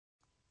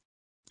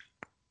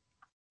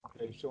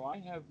Okay, so I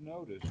have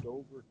noticed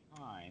over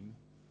time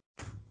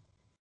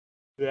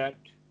that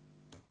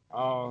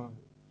uh,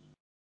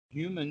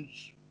 humans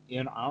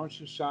in our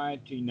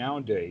society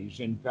nowadays,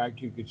 in fact,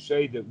 you could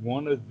say that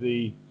one of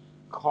the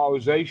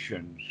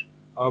causations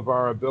of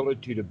our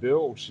ability to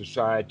build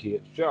society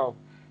itself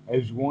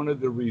as one of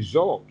the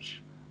results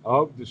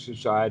of the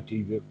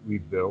society that we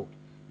built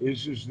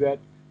is that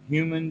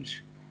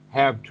humans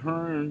have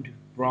turned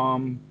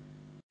from,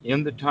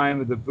 in the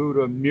time of the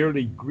Buddha,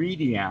 merely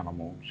greedy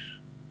animals.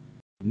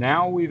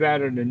 Now we've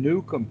added a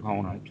new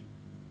component,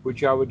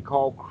 which I would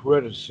call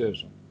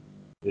criticism,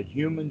 that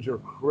humans are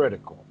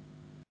critical.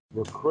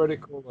 We're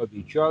critical of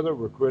each other.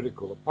 We're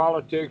critical of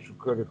politics. We're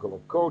critical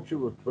of culture.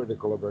 We're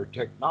critical of our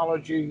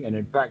technology. And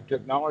in fact,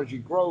 technology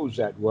grows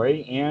that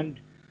way. And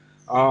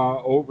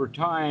over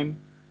time,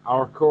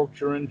 our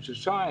culture and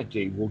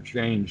society will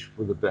change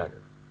for the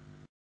better.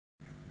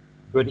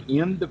 But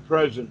in the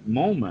present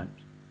moment,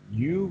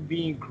 you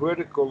being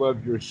critical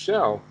of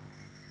yourself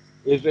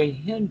is a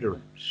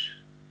hindrance.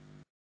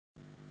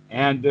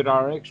 And that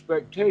our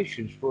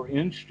expectations, for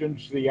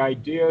instance, the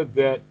idea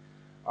that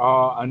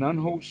an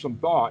unwholesome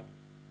thought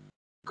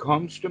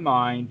comes to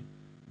mind,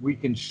 we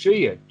can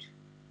see it,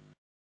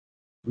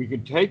 we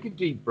can take a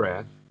deep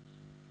breath,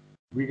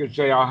 we can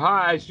say,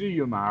 aha, I see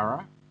you,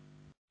 Myra.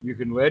 You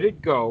can let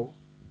it go.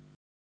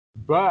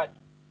 But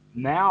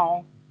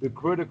now the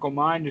critical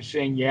mind is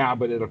saying, yeah,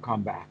 but it'll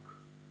come back.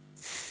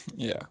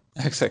 Yeah,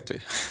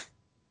 exactly.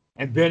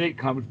 And then it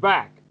comes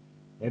back.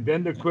 And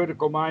then the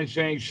critical mind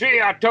saying, see,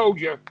 I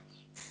told you.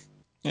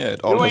 Yeah,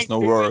 it You almost ain't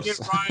no doing it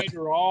worse. right,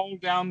 or all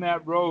down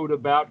that road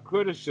about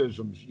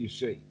criticisms, you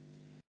see.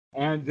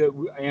 And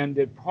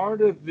that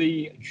part of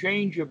the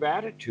change of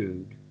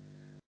attitude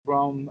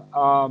from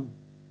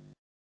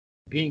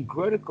being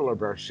critical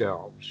of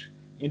ourselves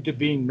into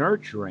being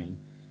nurturing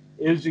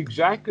is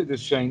exactly the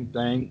same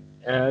thing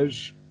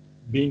as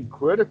being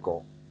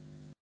critical.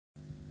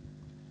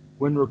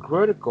 When we're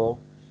critical,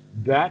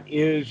 that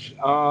is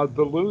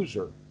the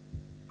loser.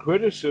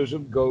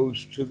 Criticism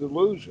goes to the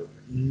loser.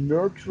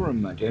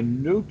 Nurturement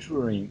and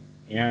nurturing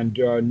and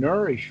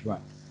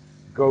nourishment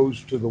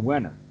goes to the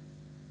winner.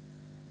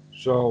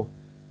 So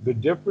the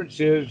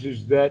difference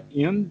is that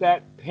in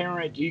that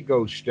parent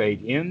ego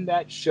state, in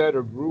that set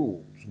of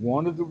rules,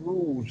 one of the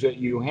rules that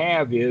you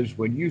have is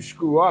when you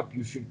screw up,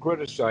 you should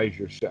criticize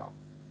yourself.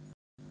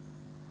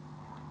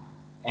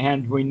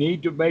 And we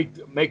need to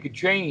make a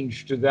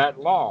change to that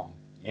law.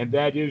 And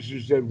that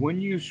is that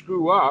when you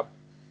screw up,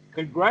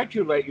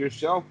 congratulate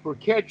yourself for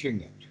catching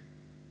it.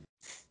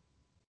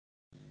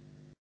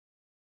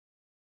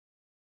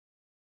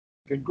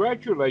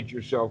 Congratulate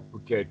yourself for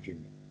catching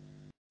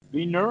it.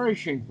 Be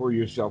nourishing for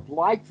yourself.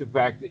 Like the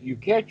fact that you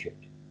catch it.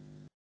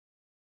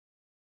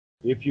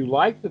 If you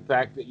like the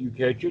fact that you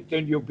catch it,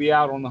 then you'll be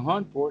out on the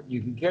hunt for it and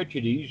you can catch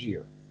it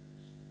easier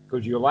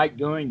because you like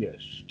doing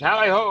this.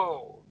 Tally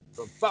ho,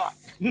 the thought.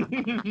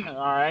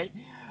 All right.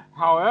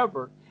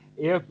 However,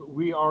 if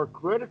we are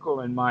critical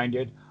and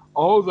minded,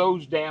 oh,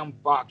 those damn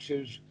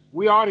foxes,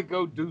 we ought to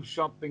go do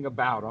something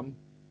about them.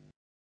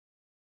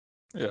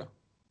 Yeah.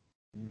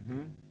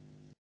 Mm-hmm.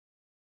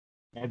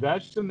 And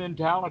that's the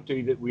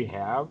mentality that we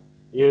have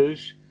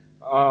is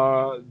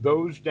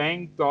those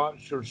dang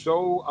thoughts are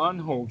so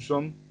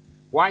unwholesome.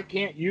 Why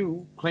can't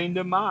you clean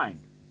the mind?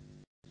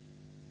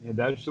 And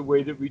that's the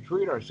way that we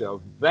treat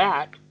ourselves.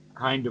 That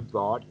kind of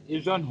thought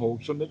is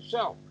unwholesome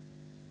itself.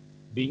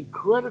 Being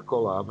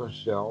critical of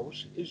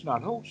ourselves is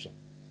not wholesome.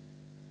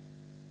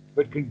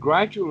 But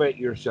congratulate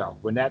yourself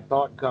when that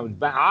thought comes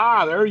back.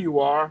 Ah, there you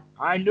are.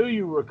 I knew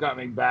you were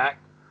coming back.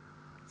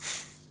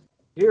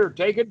 Here,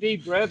 take a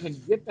deep breath and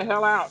get the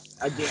hell out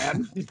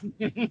again.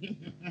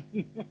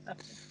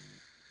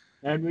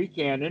 And we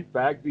can, in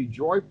fact, be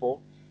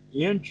joyful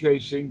in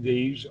chasing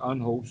these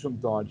unwholesome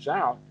thoughts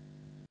out.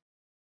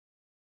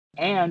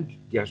 And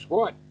guess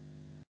what?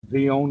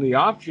 The only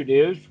option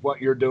is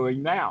what you're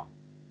doing now,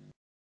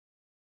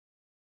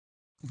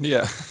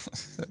 Yeah.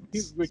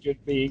 which is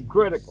being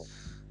critical.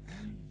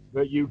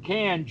 But you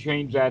can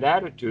change that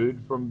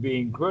attitude from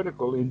being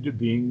critical into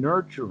being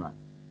nurturing.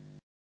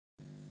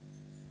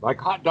 Like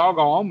hot dog,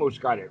 I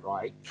almost got it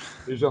right,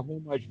 is a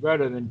whole much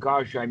better than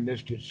gosh, I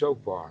missed it so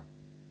far.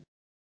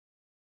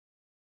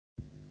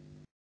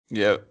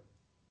 Yeah.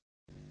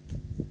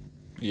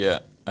 Yeah.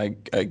 I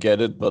get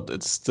it, but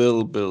it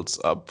still builds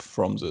up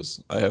from this.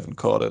 I haven't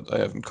caught it. I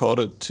haven't caught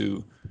it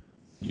to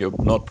you're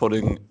not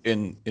putting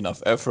in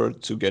enough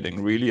effort to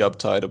getting really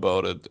uptight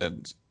about it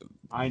and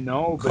I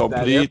know, but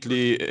that effort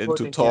completely is into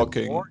putting in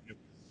talking. more.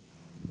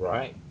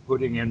 Right.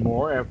 Putting in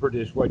more effort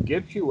is what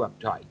gets you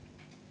uptight.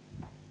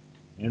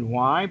 And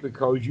why?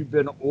 Because you've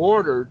been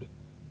ordered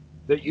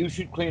that you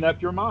should clean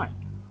up your mind.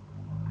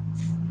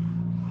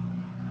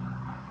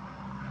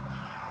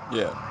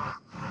 Yeah.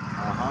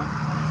 Uh-huh.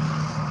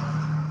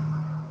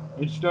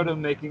 Instead of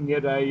making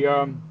it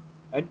and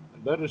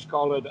let us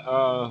call it,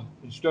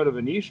 instead of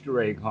an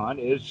Easter egg hunt,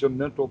 it's a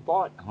mental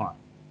thought hunt.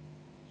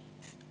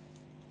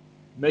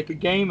 Make a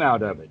game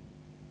out of it.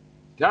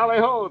 Tally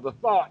ho, the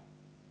thought.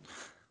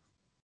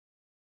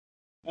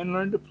 and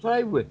learn to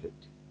play with it,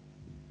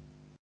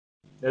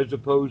 as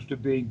opposed to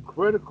being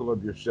critical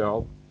of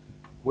yourself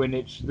when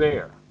it's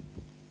there.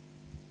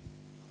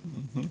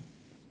 Hmm.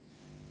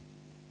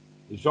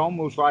 It's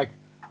almost like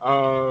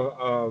uh,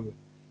 uh,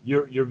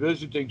 you're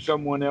visiting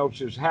someone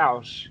else's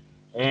house,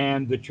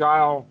 and the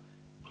child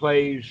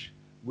plays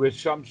with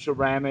some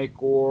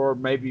ceramic or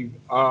maybe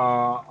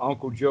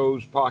Uncle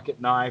Joe's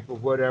pocket knife or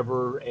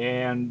whatever,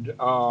 and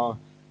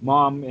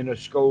mom, in a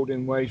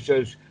scolding way,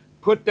 says,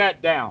 "Put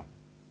that down.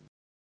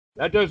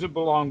 That doesn't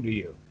belong to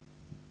you,"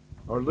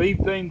 or "Leave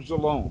things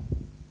alone."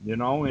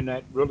 In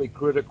that really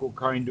critical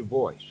kind of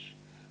voice.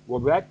 Well,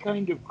 that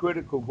kind of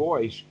critical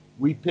voice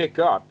we pick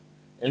up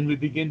and we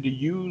begin to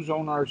use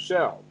on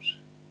ourselves.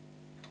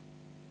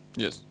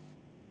 Yes,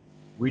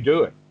 We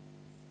do it.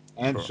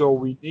 And sure. so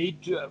we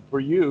need to, for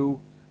you,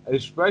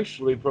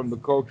 especially from the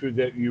culture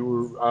that you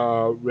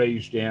were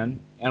raised in,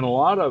 and a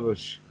lot of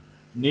us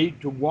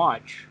need to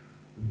watch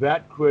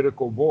that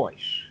critical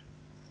voice.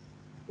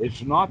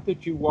 It's not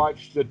that you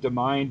watch that the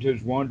mind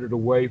has wandered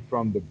away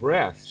from the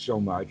breath so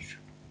much,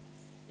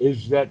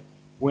 is that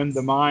when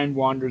the mind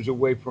wanders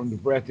away from the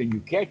breath and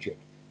you catch it,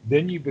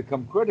 then you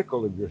become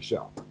critical of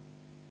yourself.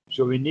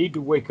 So we need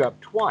to wake up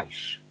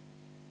twice.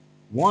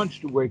 Once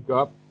to wake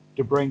up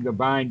to bring the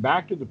mind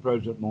back to the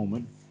present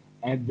moment,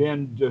 and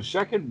then the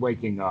second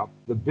waking up,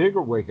 the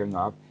bigger waking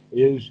up,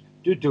 is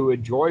to do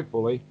it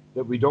joyfully,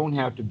 that we don't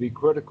have to be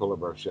critical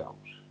of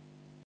ourselves.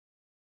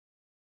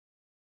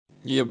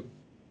 Yeah,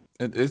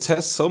 it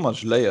has so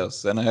much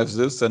layers. And I have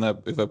this, and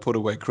if I put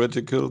away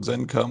critical,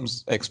 then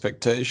comes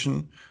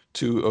expectation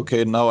to,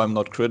 okay, now I'm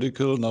not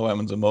critical, now I'm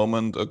in the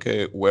moment.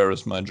 Okay, where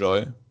is my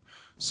joy?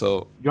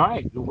 So,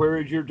 Right.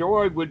 Whereas your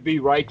joy would be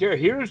right there.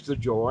 Here's the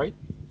joy.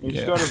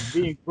 yeah. Instead of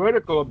being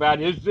critical about,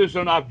 is this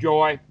enough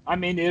joy? I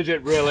mean, is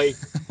it really?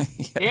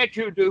 Yeah. Can't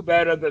you do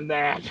better than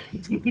that?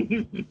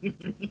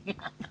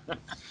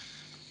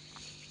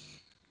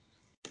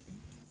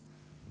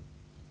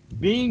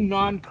 Being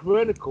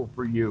non-critical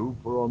for you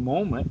for a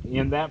moment,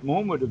 in that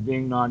moment of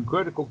being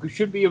non-critical,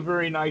 should be a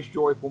very nice,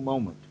 joyful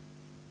moment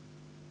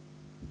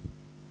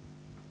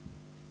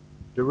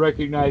to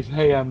recognize,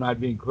 hey, I'm not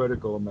being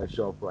critical of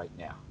myself right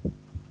now.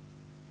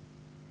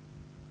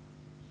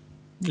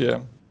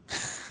 Yeah.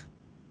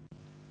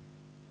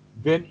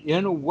 Then,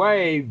 in a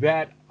way,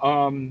 that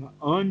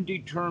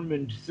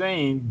undetermined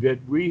thing that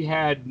we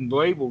had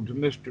labeled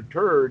Mr.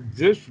 Turd,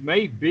 this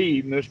may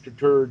be Mr.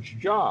 Turd's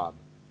job,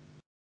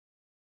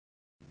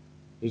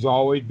 is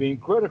always being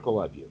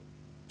critical of you.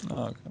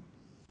 Okay.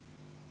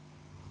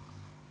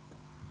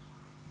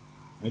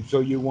 And so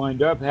you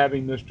wind up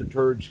having Mr.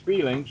 Turd's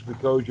feelings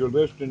because you're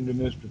listening to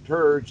Mr.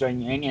 Turd saying,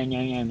 "Nah, nah,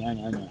 nah, nah,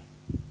 nah, nah."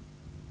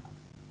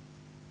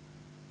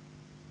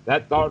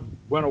 That thought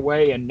went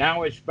away and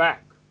now it's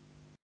back.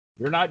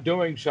 You're not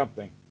doing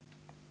something.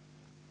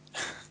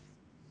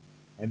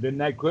 And then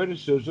that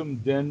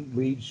criticism then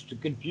leads to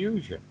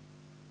confusion.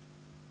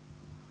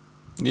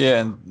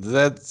 Yeah, and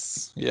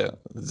that's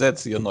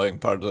the annoying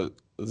part.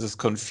 This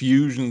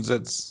confusion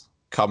that's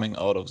coming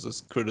out of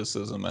this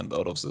criticism and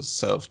out of this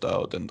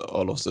self-doubt and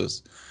all of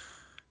this.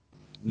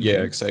 Yeah,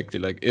 Hmm. exactly.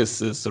 Like, is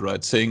this the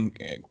right thing?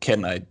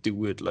 Can I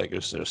do it? Like,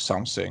 is there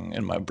something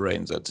in my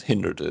brain that's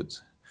hindered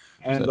it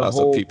And that the other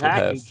whole people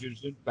have? package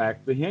is, in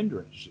fact, the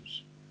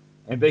hindrances.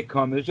 And they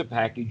come as a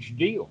package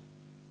deal.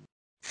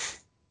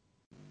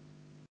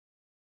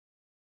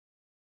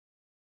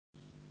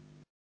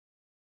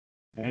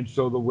 And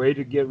so the way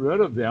to get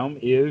rid of them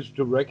is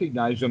to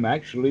recognize them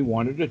actually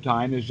one at a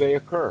time as they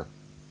occur.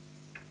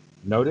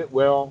 Note it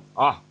well.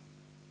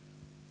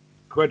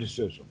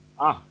 Criticism.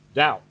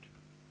 Doubt.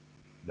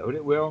 Note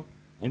it well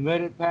and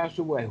let it pass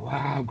away.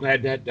 Wow, I'm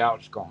glad that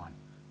doubt's gone.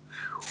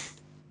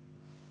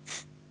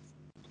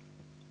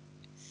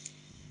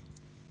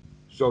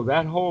 So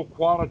that whole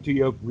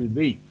quality of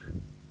relief,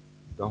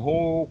 the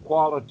whole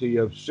quality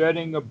of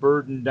setting a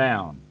burden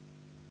down,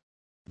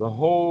 the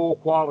whole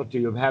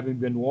quality of having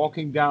been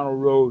walking down a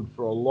road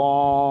for a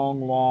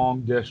long,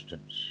 long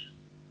distance,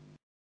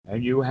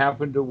 and you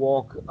happen to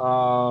walk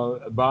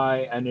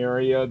by an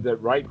area that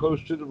right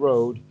close to the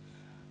road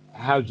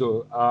has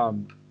a,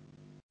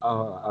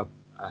 a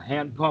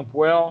hand pump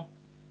well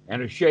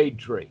and a shade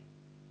tree.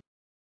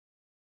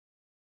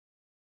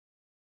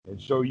 And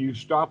so you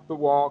stop the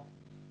walk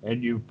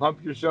and you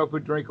pump yourself a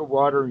drink of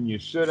water and you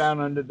sit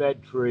down under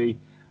that tree.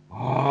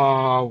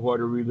 Ah, what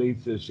a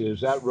relief this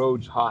is. That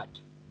road's hot.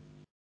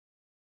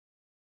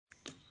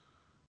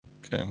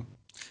 Okay.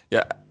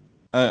 Yeah,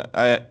 I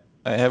I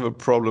I have a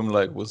problem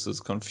like with this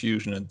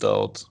confusion and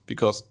doubt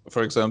because,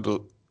 for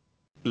example,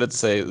 let's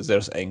say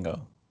there's anger,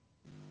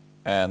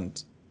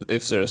 and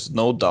if there's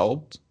no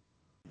doubt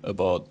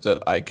about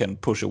that, I can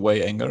push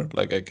away anger,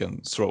 like I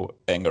can throw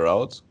anger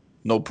out,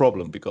 no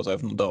problem because I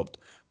have no doubt.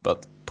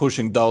 But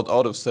pushing doubt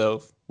out of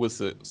self with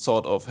the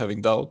thought of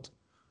having doubt,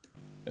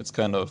 it's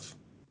kind of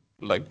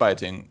like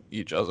biting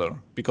each other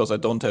because I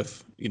don't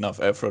have enough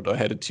effort or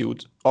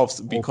attitude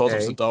because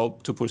of the Okay.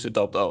 doubt to push the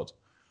doubt out.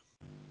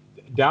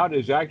 Doubt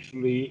is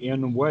actually,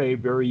 in a way,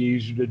 very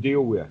easy to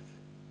deal with.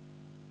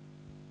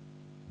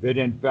 that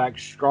in fact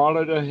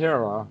Scarlett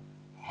O'Hara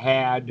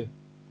had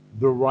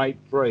the right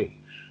phrase.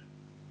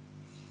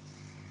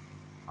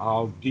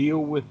 I'll deal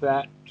with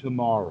that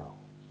tomorrow.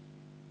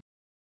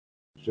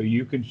 So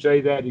you can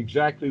say that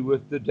exactly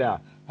with the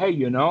doubt.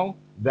 Hey,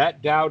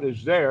 that doubt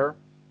is there,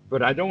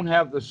 but I don't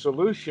have the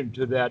solution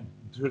to that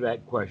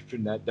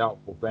question, that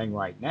doubtful thing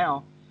right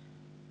now.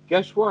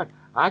 Guess what?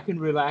 I can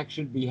relax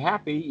and be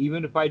happy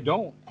even if I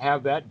don't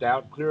have that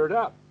doubt cleared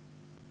up.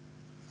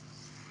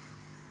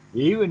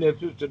 Even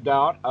if it's a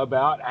doubt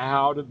about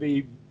how to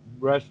be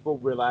restful,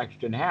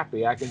 relaxed, and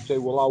happy, I can say,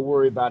 well, I'll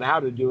worry about how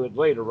to do it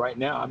later. Right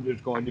now, I'm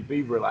just going to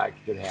be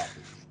relaxed and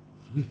happy.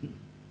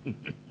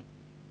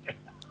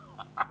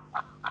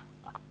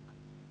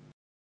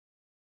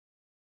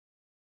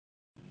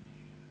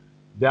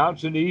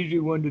 Doubt's an easy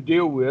one to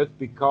deal with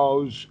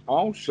because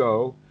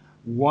also,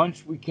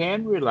 once we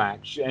can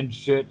relax and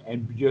sit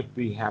and just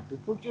be happy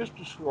for just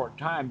a short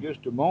time,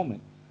 just a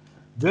moment,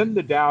 then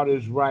the doubt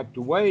is wiped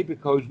away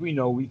because we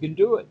know we can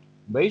do it.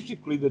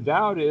 Basically, the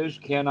doubt is,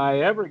 can I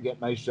ever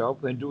get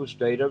myself into a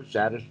state of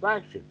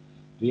satisfaction?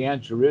 The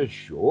answer is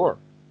sure.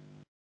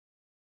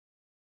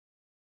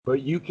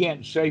 But you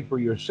can't say for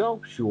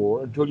yourself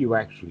sure until you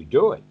actually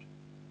do it.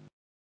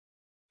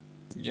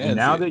 Yeah, And it's,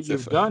 now that it's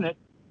you've if done it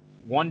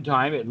one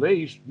time at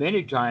least,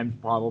 many times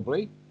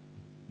probably,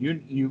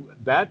 you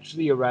that's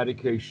the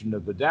eradication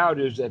of the doubt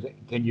is that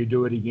can you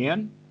do it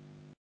again?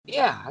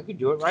 Yeah, I can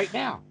do it right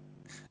now.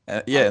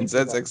 I yeah, and can do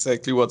that's that.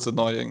 exactly what's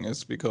annoying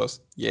is because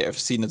yeah, I've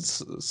seen it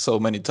so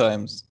many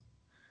times,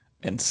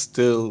 and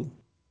still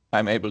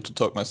I'm able to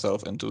talk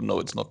myself into no,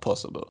 it's not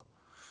possible.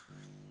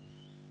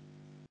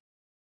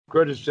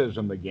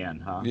 Criticism again,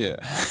 huh? Yeah.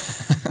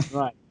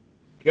 Right.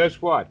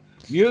 Guess what?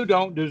 You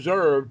don't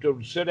deserve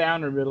to sit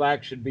down and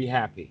relax and be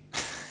happy.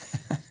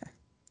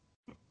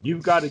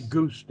 You've got a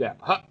goose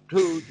step. Hup,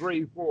 two,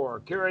 three,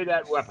 four. Carry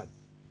that weapon.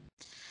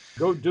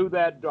 Go do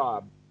that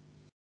job.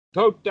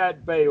 Tote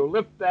that bale.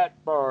 Lift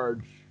that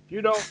barge. If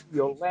you don't,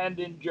 you'll land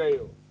in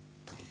jail.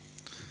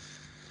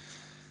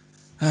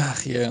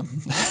 Yeah.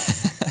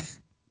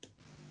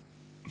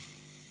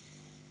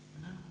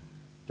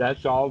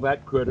 That's all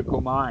that critical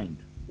mind.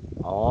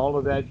 All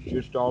of that's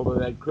just all of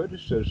that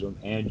criticism,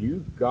 and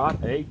you've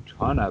got a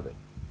ton of it.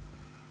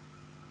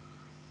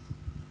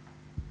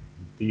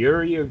 The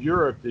area of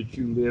Europe that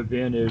you live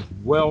in is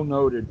well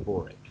noted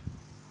for it.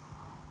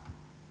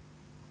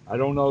 I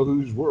don't know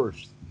who's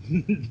worse,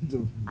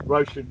 the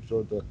Russians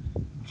or the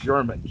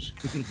Germans.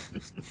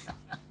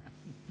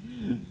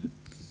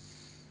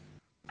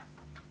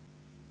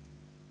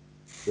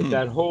 But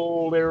that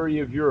whole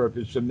area of Europe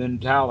is a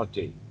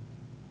mentality.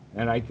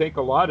 And I think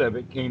a lot of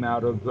it came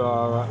out of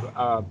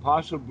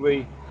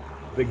possibly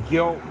the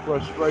guilt,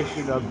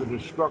 frustration of the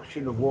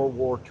destruction of World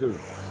War II.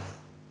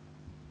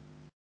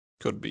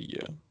 Could be,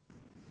 yeah.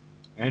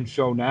 And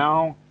so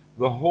now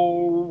the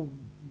whole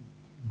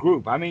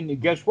group, I mean,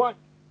 guess what?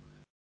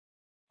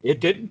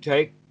 It didn't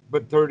take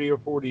but 30 or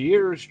 40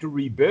 years to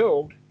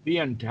rebuild the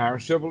entire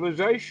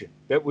civilization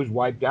that was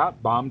wiped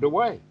out, bombed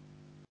away.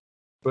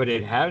 But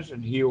it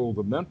hasn't healed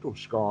the mental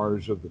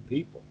scars of the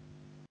people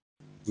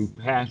who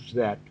passed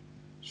that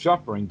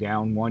suffering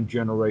down one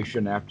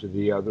generation after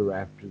the other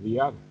after the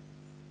other.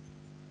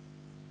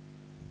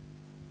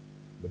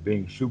 But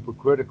being super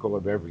critical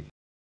of everything.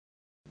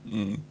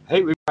 Mm.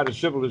 Hey, we've got a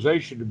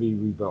civilization to be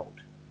rebuilt.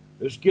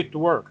 Let's get to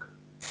work.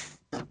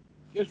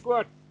 Guess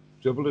what?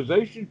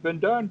 Civilization's been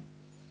done.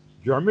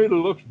 Germany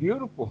looks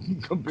beautiful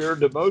compared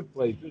to most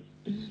places.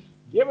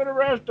 Give it a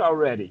rest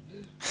already.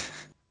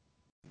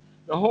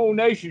 The whole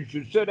nation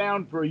should sit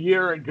down for a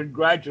year and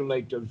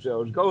congratulate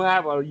themselves. Go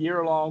have a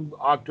year-long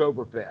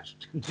Oktoberfest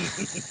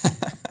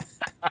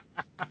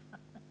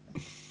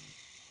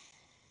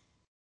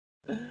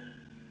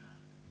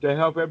to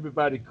help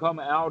everybody come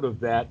out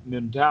of that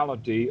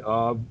mentality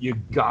of you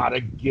gotta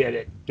get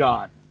it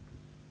done,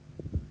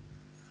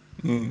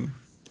 Mm.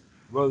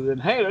 rather than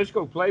hey, let's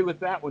go play with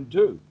that one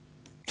too.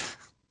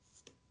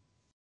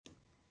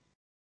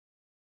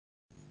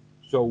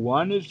 So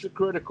one is the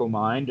critical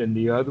mind, and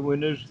the other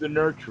one is the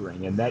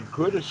nurturing. And that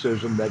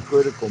criticism, that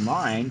critical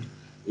mind,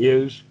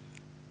 is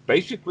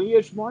basically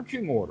it's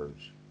marching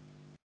orders.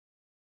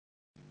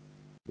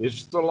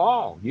 It's the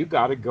law. You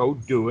got to go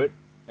do it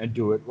and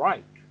do it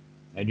right.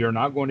 And you're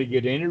not going to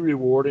get any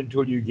reward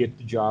until you get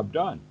the job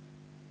done.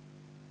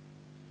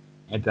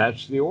 And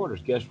that's the orders.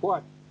 Guess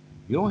what?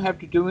 You don't have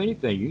to do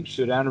anything. You can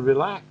sit down and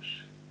relax.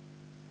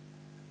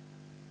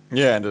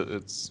 Yeah, and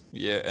it's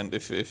yeah, and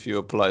if you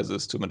apply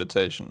this to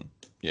meditation,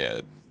 yeah,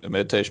 the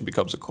meditation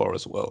becomes a core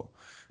as well.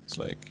 It's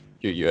like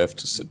you have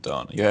to sit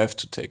down, you have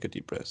to take a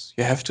deep breath,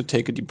 you have to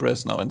take a deep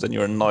breath now, and then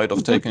you're annoyed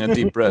of taking a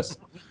deep breath.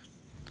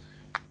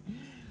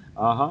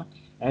 Uh huh.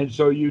 And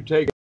so you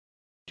take a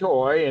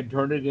toy and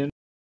turn it in.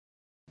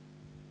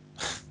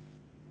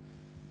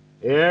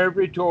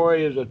 Every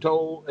toy is a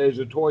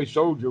toy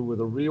soldier with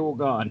a real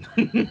gun.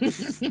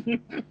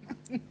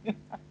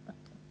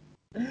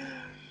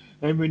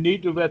 And we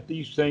need to let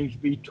these things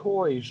be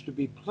toys to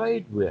be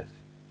played with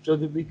so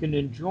that we can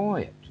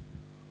enjoy it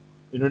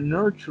in a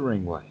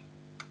nurturing way.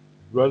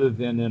 rather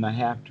than in a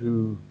have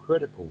to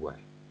critical way.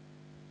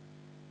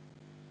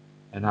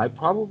 And I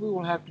probably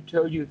will have to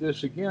tell you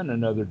this again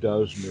another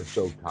dozen or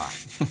so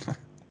times.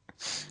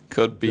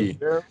 Could It's a be.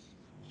 very,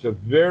 it's a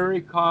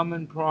very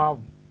common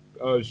problem,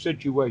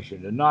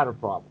 situation, and not a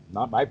problem,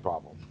 not my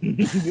problem.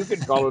 You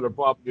can call it a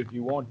problem if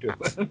you want to.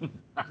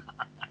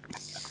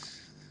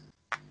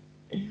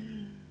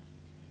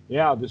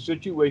 Yeah, the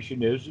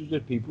situation is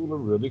that people are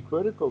really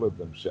critical of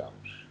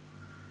themselves,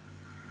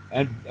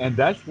 and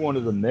that's one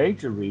of the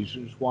major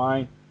reasons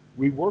why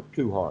we work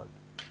too hard.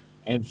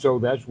 And so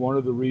that's one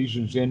of the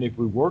reasons. Then, if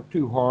we work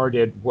too hard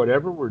at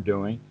whatever we're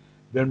doing,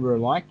 then we're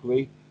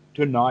likely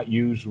to not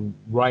use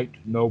right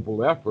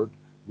noble effort.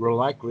 We're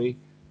likely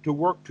to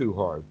work too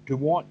hard, to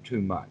want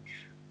too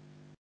much.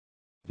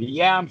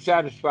 Yeah, I'm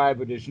satisfied,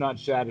 but it's not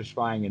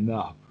satisfying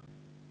enough.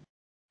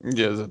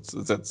 Yeah,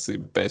 that's the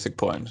basic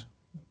point.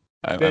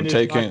 I'm Then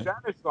it's not taking.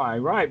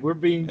 satisfying, right? We're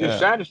being Yeah.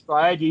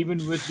 dissatisfied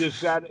even with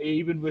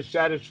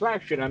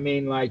satisfaction. I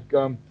mean, like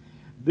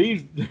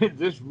these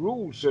this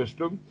rule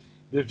system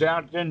that's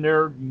out there,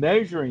 they're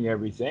measuring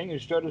everything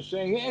instead of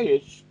saying, "Hey,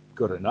 it's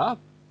good enough."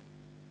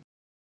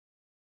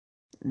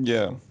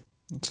 Yeah.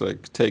 It's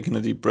like taking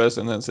a deep breath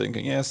and then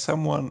thinking, yeah,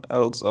 someone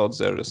else out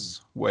there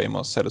is way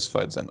more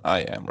satisfied than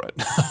I am right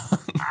now.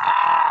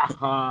 Uh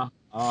huh.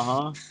 Uh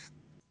huh.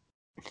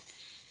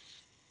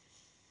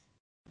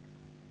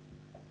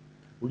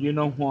 Well, you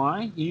know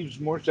why he's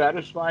more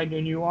satisfied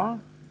than you are?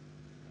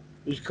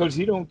 It's because Because,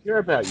 he don't care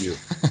about you.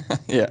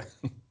 yeah,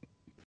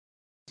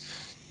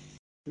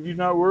 He's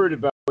not worried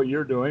about what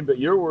you're doing, but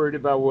you're worried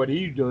about what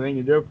he's doing,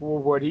 and therefore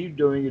what he's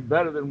doing is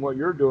better than what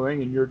you're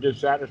doing, and you're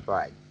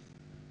dissatisfied.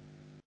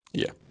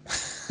 yeah,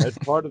 That's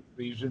part of the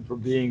reason for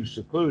being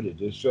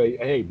secluded. Is say,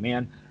 hey,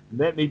 man,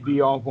 let me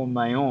be off on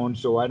my own,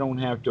 so I don't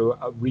have to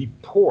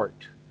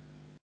report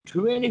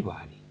to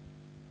anybody.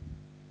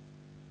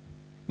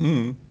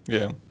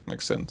 yeah,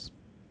 makes sense.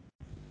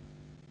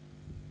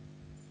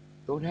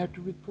 Don't have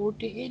to report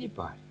to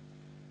anybody.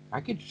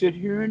 I can sit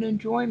here and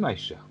enjoy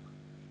myself.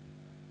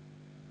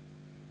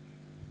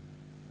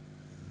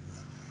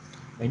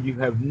 And you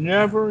have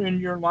never in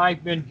your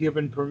life been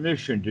given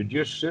permission to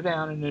just sit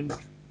down and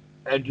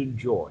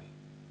enjoy.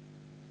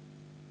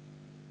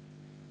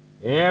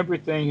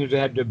 Everything has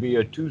had to be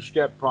a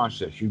two-step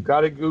process. You've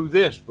got to do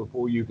this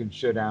before you can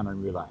sit down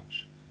and relax.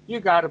 You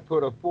got to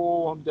put a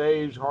full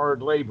day's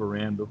hard labor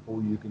in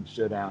before you can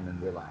sit down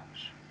and relax.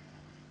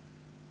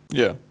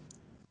 Yeah.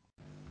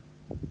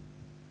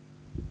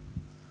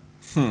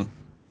 Hmm.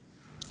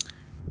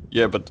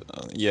 Yeah, but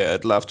yeah,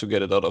 I'd love to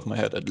get it out of my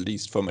head at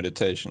least for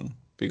meditation.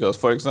 Because,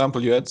 for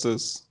example, you had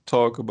this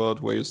talk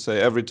about where you say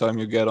every time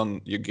you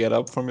get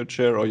up from your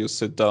chair or you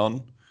sit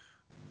down,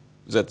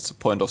 that's a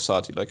point of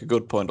sati, like a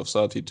good point of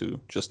sati to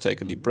just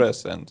take a deep Hmm.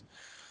 breath. And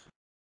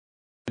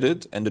I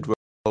did, and it worked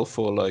well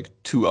for like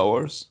 2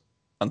 hours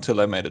until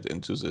I made it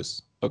into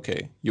this.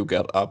 Okay, you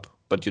got up,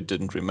 but you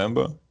didn't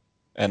remember.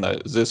 And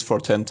this for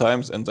 10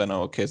 times, and then,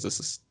 okay, this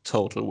is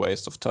total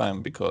waste of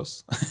time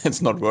because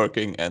it's not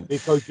working. And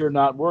Because you're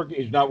not working,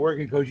 it's not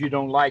working because you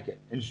don't like it.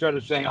 Instead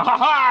of saying, "Ha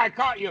ha, I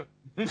caught you,"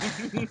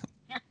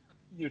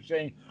 you're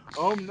saying,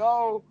 "Oh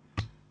no,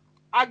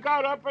 I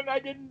got up and I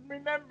didn't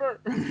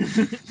remember."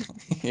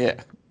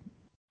 yeah,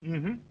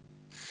 Hmm.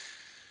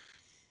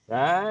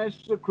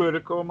 That's the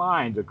critical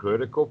mind, the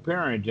critical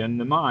parent in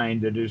the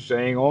mind that is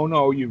saying, "Oh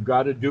no, you've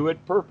got to do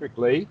it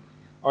perfectly,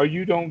 or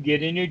you don't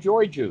get any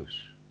joy juice."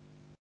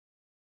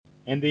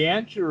 And the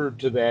answer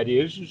to that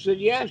is that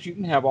yes, you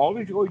can have all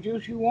the joy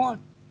juice you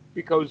want,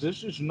 because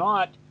this is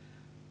not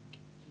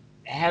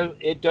have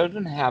it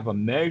doesn't have a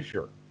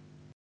measure.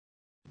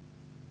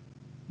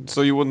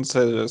 so you wouldn't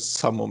say there's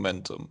some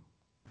momentum,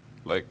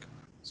 like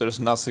there's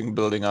nothing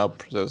building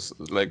up. There's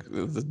like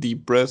the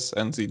deep breath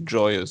and the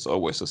joy is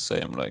always the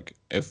same. Like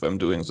if I'm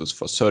doing this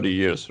for 30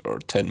 years or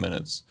 10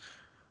 minutes,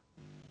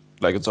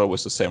 like it's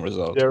always the same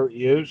result. There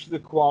is the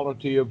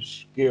quality of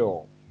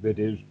skill that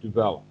is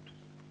developed,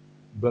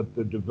 but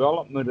the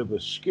development of a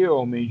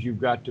skill means you've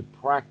got to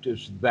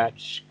practice that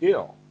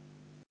skill.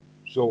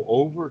 So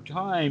over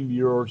time,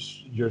 your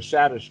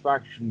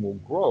satisfaction will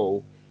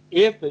grow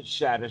if it's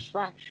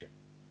satisfaction.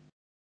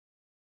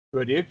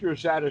 But if your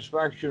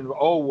satisfaction,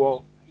 oh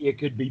well, it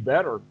could be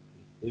better,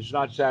 it's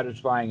not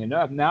satisfying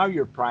enough. Now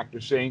you're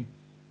practicing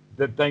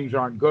that things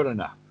aren't good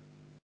enough.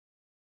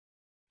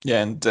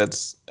 Yeah, and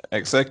that's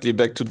exactly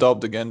back to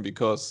doubt again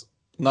because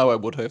now I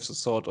would have the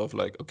thought of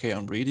like, okay,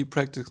 I'm really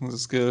practicing the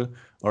skill,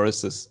 or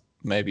is this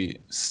maybe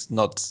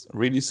not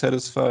really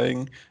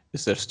satisfying?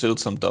 Is there still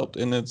some doubt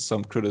in it,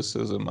 some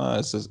criticism?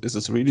 Is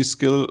this really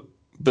skill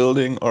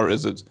building, or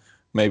is it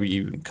maybe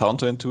even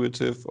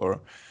counterintuitive? Or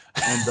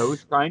And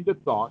those kind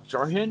of thoughts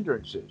are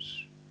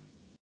hindrances.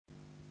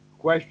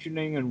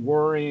 Questioning and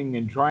worrying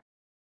and trying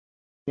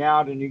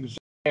out, and you can say,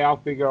 hey, I'll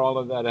figure all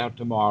of that out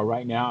tomorrow.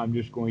 Right now, I'm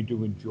just going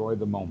to enjoy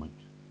the moment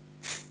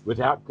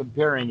without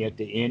comparing it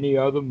to any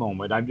other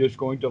moment. I'm just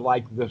going to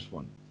like this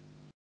one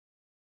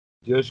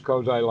just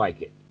because I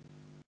like it.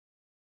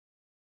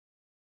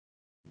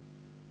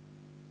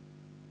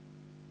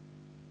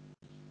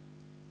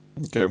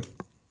 Okay.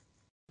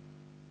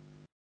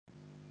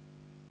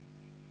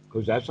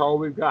 Because that's all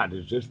we've got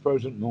is this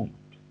present moment.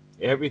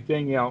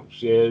 Everything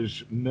else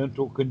is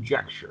mental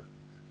conjecture,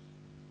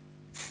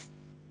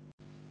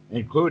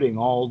 including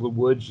all the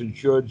woulds and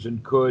shoulds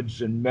and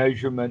coulds and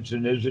measurements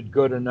and is it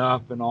good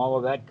enough and all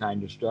of that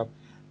kind of stuff.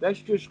 That's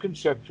just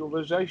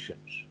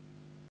conceptualizations.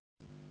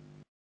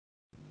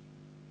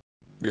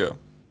 Yeah,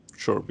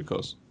 sure,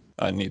 because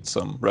I need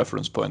some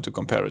reference point to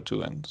compare it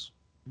to, and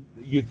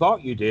You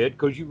thought you did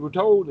because you were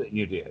told that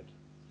you did.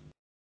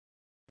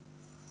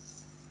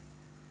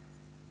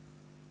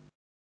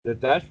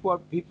 That's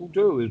what people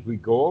do is we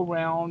go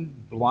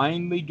around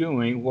blindly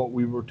doing what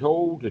we were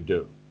told to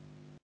do.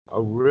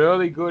 A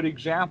really good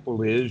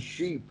example is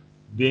sheep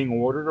being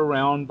ordered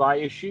around by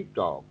a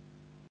sheepdog.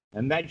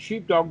 And that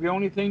sheepdog, the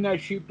only thing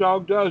that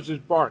sheepdog does is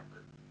bark.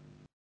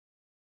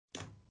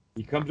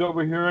 He comes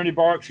over here and he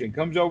barks, and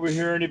comes over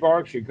here and he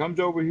barks, and comes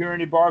over here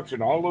and he barks,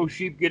 and all those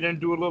sheep get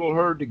into a little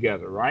herd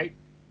together, right?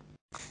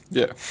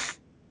 yeah,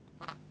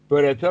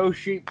 But if those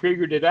sheep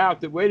figured it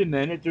out that wait a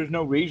minute, there's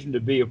no reason to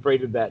be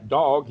afraid of that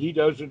dog. He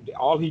doesn't.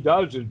 All he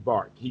does is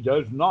bark. He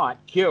does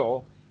not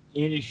kill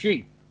any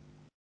sheep.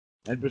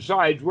 And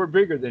besides, we're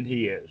bigger than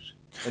he is,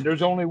 and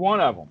there's only one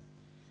of them.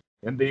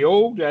 In the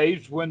old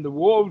days, when the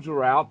wolves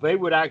were out, they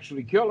would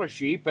actually kill a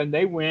sheep, and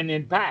they went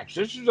in packs.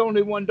 This is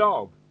only one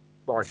dog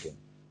barking.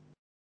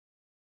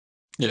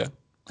 yeah,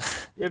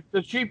 If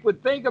the sheep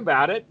would think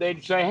about it,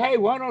 they'd say, "Hey,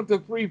 why don't the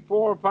three,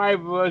 four, or five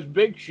of us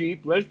big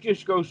sheep let's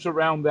just go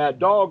surround that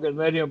dog and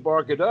let him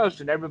bark at us,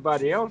 and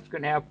everybody else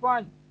can have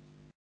fun.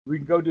 We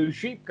can go do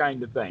sheep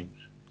kind of things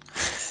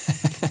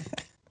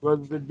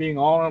rather than being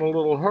all in a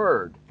little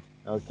herd."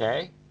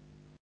 Okay,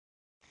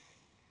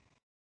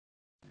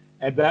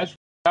 and that's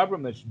what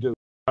governments do.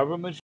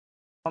 Governments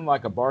go around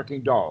like a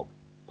barking dog.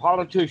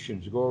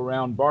 Politicians go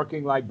around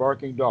barking like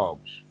barking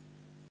dogs,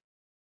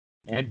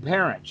 and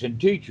parents and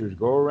teachers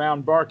go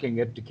around barking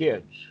at the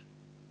kids.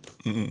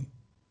 mm,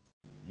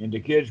 And the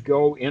kids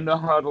go in the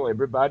huddle.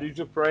 Everybody's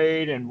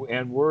afraid and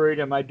worried.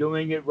 Am I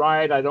doing it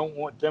right? I don't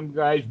want them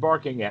guys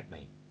barking at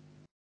me.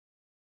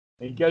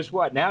 And guess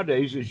what?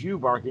 Nowadays, it's you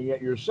barking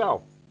at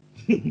yourself.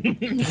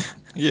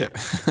 yeah,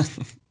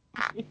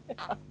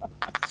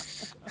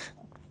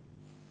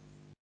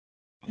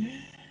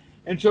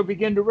 And so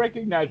begin to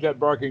recognize that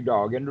barking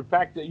dog and the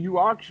fact that you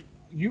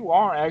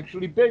are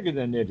actually bigger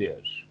than it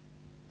is.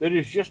 That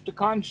is just a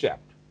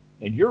concept,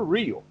 and you're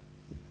real.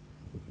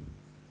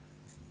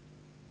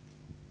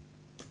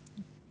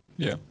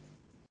 yeah,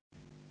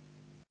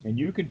 And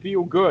you can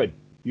feel good.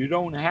 You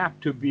don't have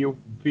to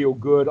feel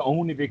good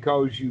only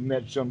because you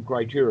met some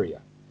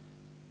criteria.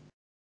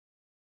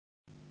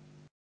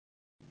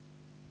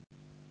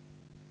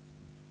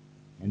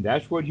 And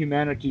that's what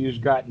humanity has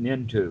gotten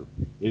into,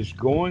 is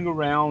going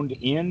around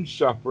in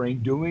suffering,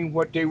 doing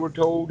what they were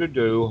told to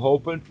do,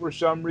 hoping for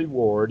some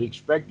reward,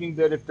 expecting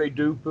that if they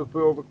do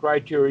fulfill the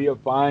criteria,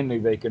 finally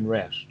they can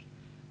rest.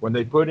 When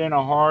they put in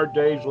a hard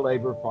day's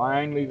labor,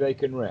 finally they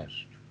can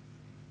rest.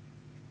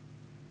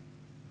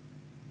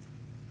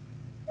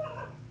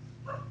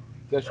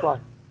 Guess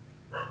what?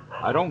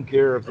 I don't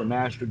care if the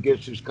master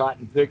gets his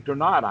cotton picked or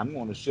not. I'm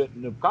going to sit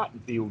in the cotton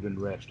field and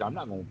rest. I'm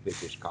not going to pick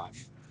his cotton.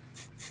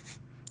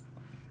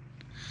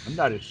 I'm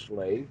not his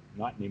slave,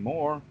 not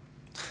anymore.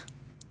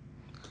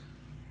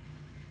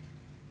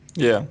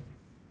 yeah,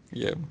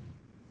 yeah.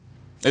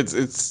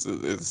 It's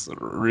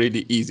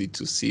really easy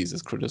to see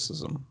this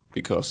criticism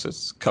because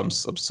it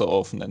comes up so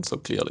often and so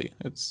clearly.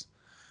 It's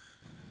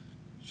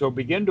So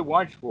begin to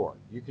watch for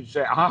it. You can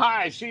say, aha,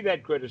 I see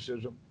that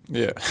criticism.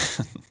 yeah.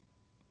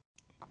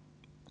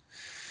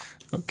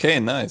 Okay,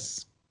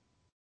 nice.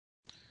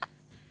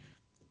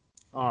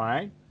 All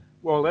right.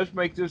 Well, let's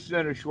make this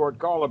then a short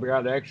call. I've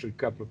got actually a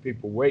couple of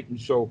people waiting,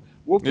 so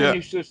we'll Yeah,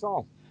 finish this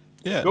off.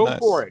 yeah, Go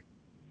for nice. it.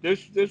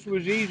 This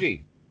was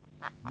easy.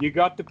 You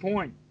got the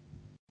point.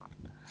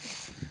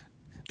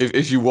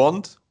 If you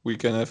want, we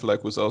can have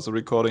like without the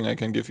recording, I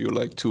can give you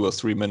like 2 or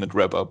 3 minute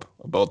wrap up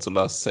about the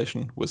last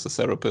session with the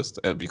therapist,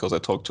 because I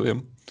talked to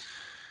him.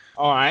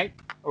 All right.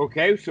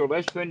 Okay. So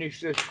let's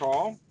finish this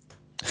call,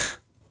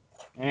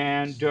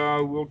 and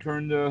we'll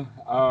turn the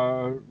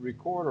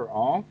recorder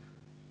off.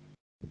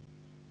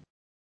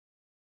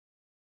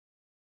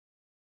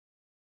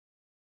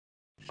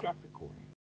 Stop recording.